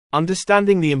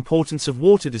Understanding the importance of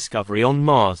water discovery on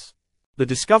Mars. The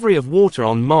discovery of water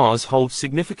on Mars holds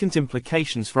significant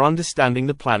implications for understanding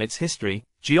the planet's history,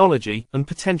 geology, and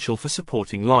potential for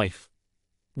supporting life.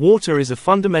 Water is a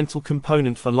fundamental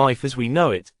component for life as we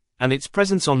know it, and its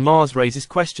presence on Mars raises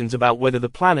questions about whether the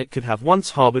planet could have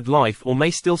once harbored life or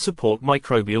may still support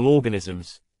microbial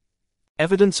organisms.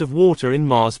 Evidence of water in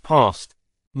Mars past.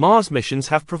 Mars missions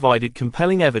have provided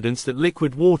compelling evidence that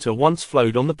liquid water once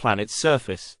flowed on the planet's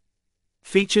surface.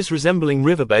 Features resembling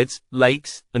riverbeds,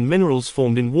 lakes, and minerals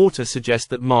formed in water suggest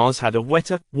that Mars had a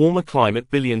wetter, warmer climate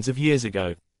billions of years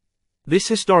ago. This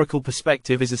historical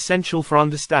perspective is essential for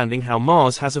understanding how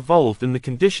Mars has evolved and the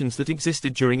conditions that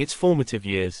existed during its formative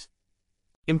years.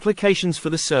 Implications for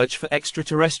the search for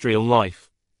extraterrestrial life.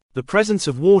 The presence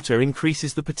of water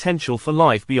increases the potential for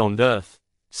life beyond Earth.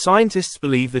 Scientists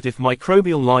believe that if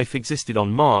microbial life existed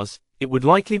on Mars, it would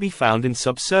likely be found in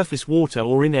subsurface water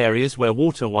or in areas where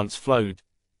water once flowed.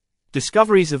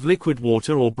 Discoveries of liquid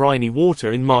water or briny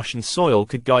water in Martian soil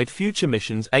could guide future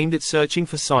missions aimed at searching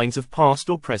for signs of past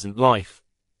or present life.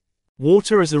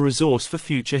 Water as a resource for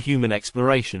future human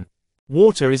exploration.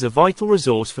 Water is a vital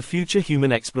resource for future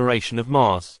human exploration of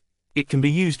Mars. It can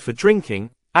be used for drinking,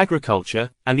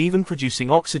 agriculture, and even producing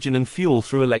oxygen and fuel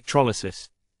through electrolysis.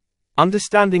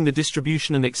 Understanding the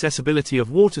distribution and accessibility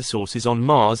of water sources on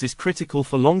Mars is critical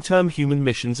for long-term human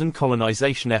missions and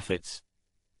colonization efforts.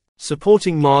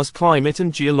 Supporting Mars climate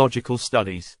and geological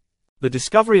studies. The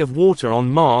discovery of water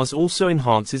on Mars also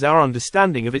enhances our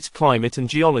understanding of its climate and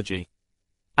geology.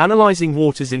 Analyzing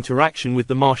water's interaction with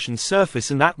the Martian surface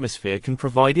and atmosphere can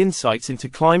provide insights into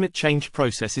climate change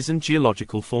processes and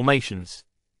geological formations.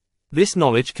 This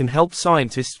knowledge can help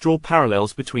scientists draw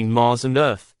parallels between Mars and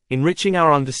Earth, enriching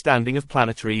our understanding of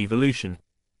planetary evolution.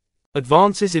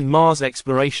 Advances in Mars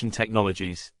exploration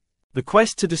technologies. The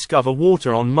quest to discover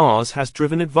water on Mars has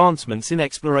driven advancements in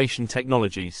exploration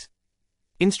technologies.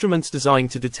 Instruments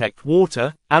designed to detect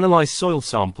water, analyze soil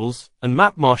samples, and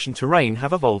map Martian terrain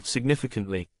have evolved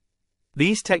significantly.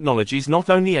 These technologies not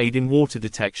only aid in water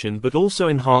detection but also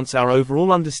enhance our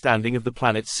overall understanding of the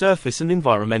planet's surface and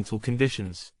environmental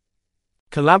conditions.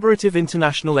 Collaborative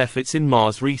international efforts in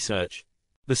Mars research.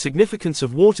 The significance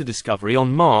of water discovery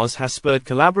on Mars has spurred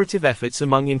collaborative efforts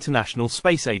among international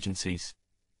space agencies.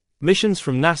 Missions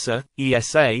from NASA,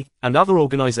 ESA, and other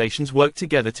organizations work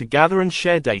together to gather and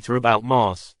share data about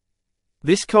Mars.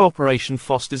 This cooperation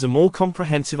fosters a more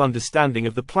comprehensive understanding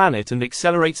of the planet and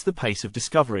accelerates the pace of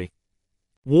discovery.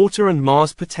 Water and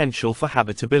Mars potential for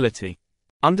habitability.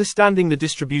 Understanding the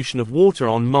distribution of water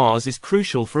on Mars is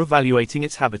crucial for evaluating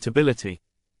its habitability.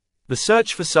 The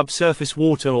search for subsurface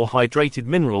water or hydrated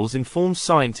minerals informs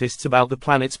scientists about the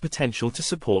planet's potential to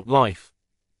support life.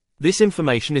 This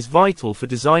information is vital for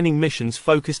designing missions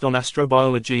focused on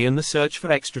astrobiology and the search for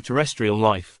extraterrestrial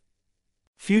life.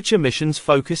 Future missions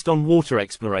focused on water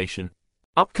exploration.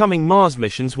 Upcoming Mars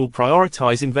missions will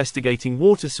prioritize investigating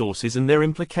water sources and their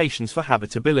implications for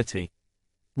habitability.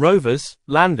 Rovers,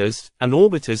 landers, and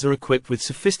orbiters are equipped with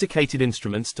sophisticated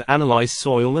instruments to analyze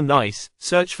soil and ice,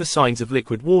 search for signs of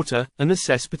liquid water, and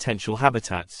assess potential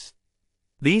habitats.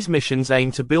 These missions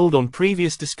aim to build on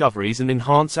previous discoveries and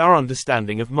enhance our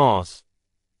understanding of Mars.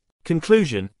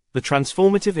 Conclusion: the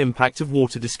transformative impact of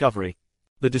water discovery.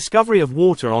 The discovery of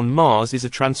water on Mars is a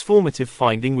transformative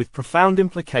finding with profound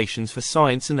implications for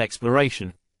science and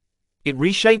exploration. It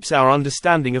reshapes our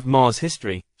understanding of Mars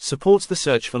history, supports the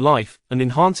search for life, and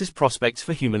enhances prospects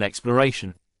for human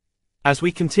exploration. As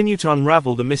we continue to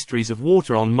unravel the mysteries of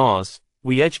water on Mars,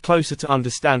 we edge closer to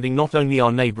understanding not only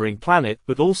our neighboring planet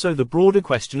but also the broader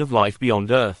question of life beyond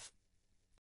Earth.